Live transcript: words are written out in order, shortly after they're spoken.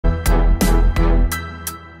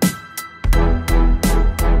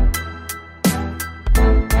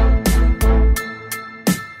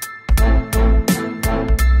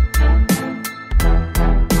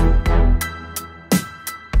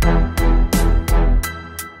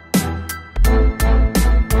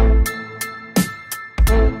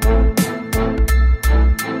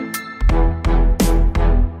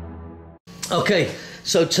Okay,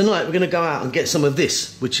 so tonight we're going to go out and get some of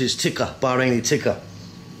this, which is tikka, Bahraini tikka.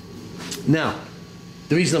 Now,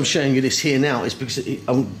 the reason I'm showing you this here now is because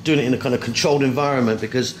I'm doing it in a kind of controlled environment,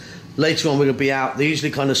 because later on we're going to be out. They're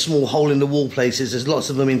usually kind of small hole-in-the-wall places. There's lots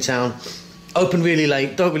of them in town. Open really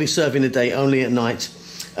late, don't really serve in the day, only at night.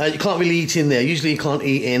 You can't really eat in there. Usually you can't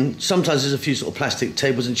eat in. Sometimes there's a few sort of plastic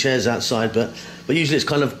tables and chairs outside, but usually it's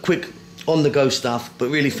kind of quick, on-the-go stuff, but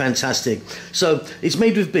really fantastic. So it's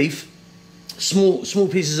made with beef, small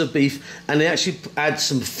pieces of beef, and they actually add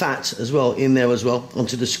some fat as well in there as well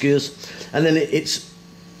onto the skewers. And then it's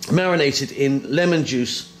marinated in lemon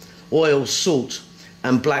juice, oil, salt,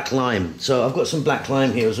 and black lime. So I've got some black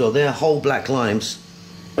lime here as well. They're whole black limes,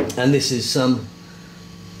 and this is some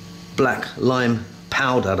black lime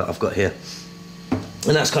powder that I've got here,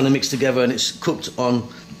 and that's kind of mixed together, and it's cooked on,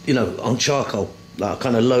 you know, on charcoal, like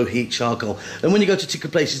kind of low heat charcoal. And when you go to tikka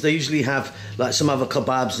places, they usually have like some other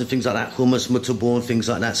kebabs and things like that, hummus, mutterborn, things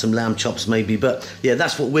like that, some lamb chops maybe, but yeah,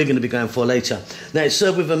 that's what we're going to be going for later. Now it's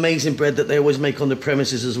served with amazing bread that they always make on the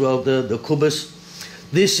premises as well, the kubas.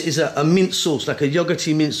 This is a mint sauce, like a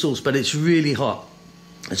yogurty mint sauce, but it's really hot.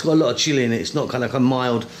 It's got a lot of chili in it. It's not kind of like a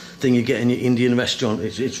mild thing you get in your Indian restaurant.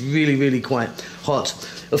 It's really, really quite hot.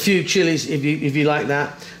 A few chilies if you like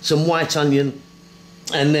that. Some white onion,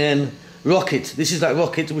 and then rocket. This is like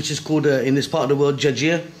rocket, which is called in this part of the world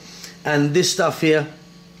jajir, and this stuff here,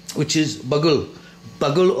 which is bagul,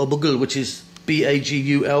 or bagul, which is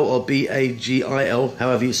B-A-G-U-L or B-A-G-I-L,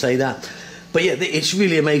 however you say that. But yeah, it's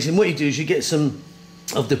really amazing. What you do is you get some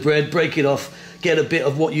of the bread, break it off, get a bit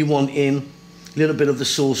of what you want in, a little bit of the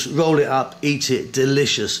sauce, roll it up, eat it,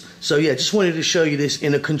 delicious. So yeah, just wanted to show you this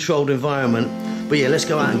in a controlled environment. But yeah, let's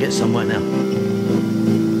go out and get some right now.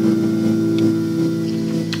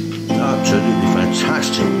 Absolutely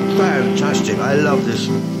fantastic, fantastic. I love this.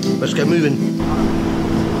 Let's get moving.